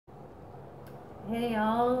Hey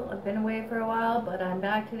y'all, I've been away for a while, but I'm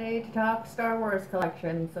back today to talk Star Wars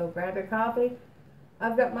collection. So grab your coffee,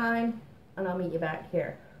 I've got mine, and I'll meet you back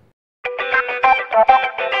here.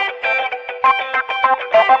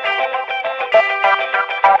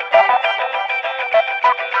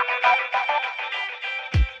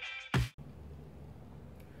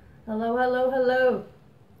 Hello, hello, hello.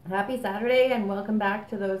 Happy Saturday and welcome back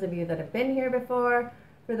to those of you that have been here before.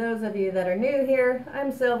 For those of you that are new here,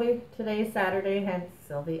 I'm Silvi. Today's Saturday, hence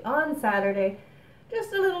Silvi on Saturday.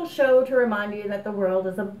 Just a little show to remind you that the world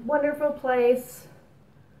is a wonderful place.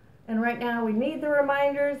 And right now we need the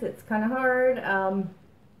reminders. It's kind of hard.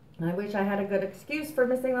 I wish I had a good excuse for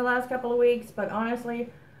missing the last couple of weeks, but honestly,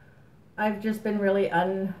 I've just been really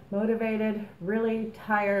unmotivated, really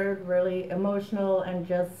tired, really emotional, and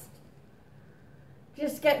just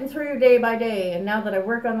getting through day by day. And now that I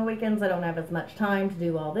work on the weekends, I don't have as much time to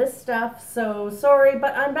do all this stuff. So sorry,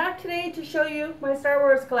 but I'm back today to show you my Star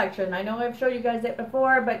Wars collection. I know I've showed you guys it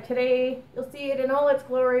before, but today you'll see it in all its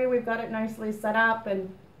glory. We've got it nicely set up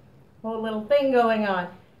and a whole little thing going on.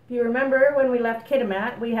 If you remember when we left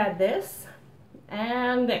Kitimat, we had this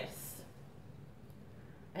and this.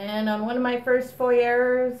 And on one of my first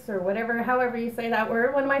foyers, or whatever, however you say that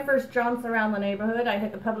word, one of my first jaunts around the neighborhood, I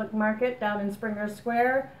hit the public market down in Springer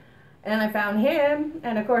Square, and I found him,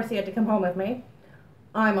 and of course he had to come home with me.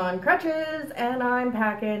 I'm on crutches, and I'm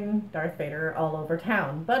packing Darth Vader all over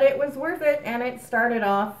town. But it was worth it, and it started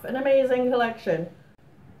off an amazing collection.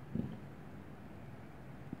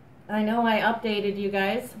 I know I updated you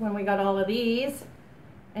guys when we got all of these.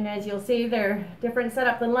 And as you'll see, they're different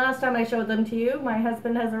setup than last time I showed them to you. My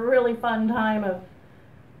husband has a really fun time of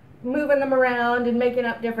moving them around and making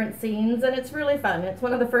up different scenes, and it's really fun. It's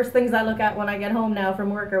one of the first things I look at when I get home now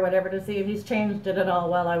from work or whatever to see if he's changed it at all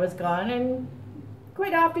while I was gone, and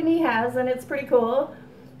quite often he has, and it's pretty cool.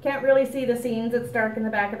 Can't really see the scenes. It's dark in the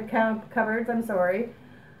back of the cupboards. I'm sorry.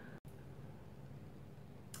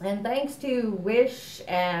 And thanks to Wish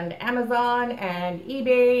and Amazon and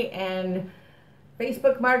eBay and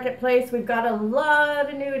Facebook Marketplace, we've got a lot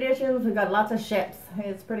of new additions. We've got lots of ships.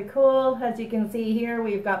 It's pretty cool. As you can see here,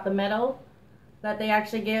 we've got the medal that they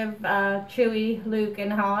actually give Chewie, Luke,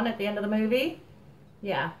 and Han at the end of the movie.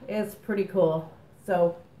 Yeah, it's pretty cool.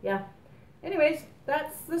 So, yeah. Anyways,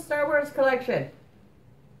 that's the Star Wars collection.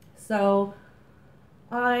 So,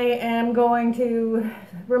 I am going to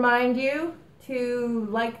remind you to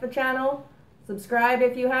like the channel. Subscribe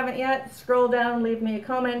if you haven't yet. Scroll down, leave me a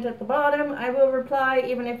comment at the bottom. I will reply,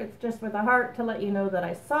 even if it's just with a heart, to let you know that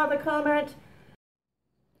I saw the comment.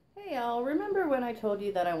 Hey y'all, remember when I told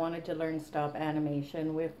you that I wanted to learn stop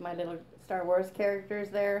animation with my little Star Wars characters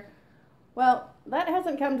there? Well, that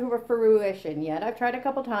hasn't come to fruition yet. I've tried a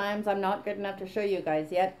couple times. I'm not good enough to show you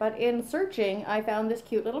guys yet, but in searching, I found this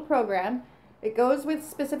cute little program. It goes with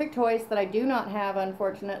specific toys that I do not have,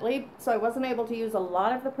 unfortunately, so I wasn't able to use a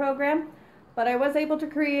lot of the program. But I was able to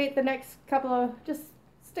create the next couple of, just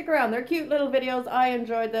stick around. They're cute little videos. I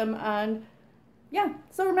enjoyed them. And yeah,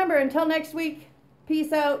 so remember, until next week,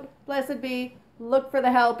 peace out, blessed be, look for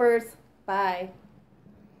the helpers. Bye.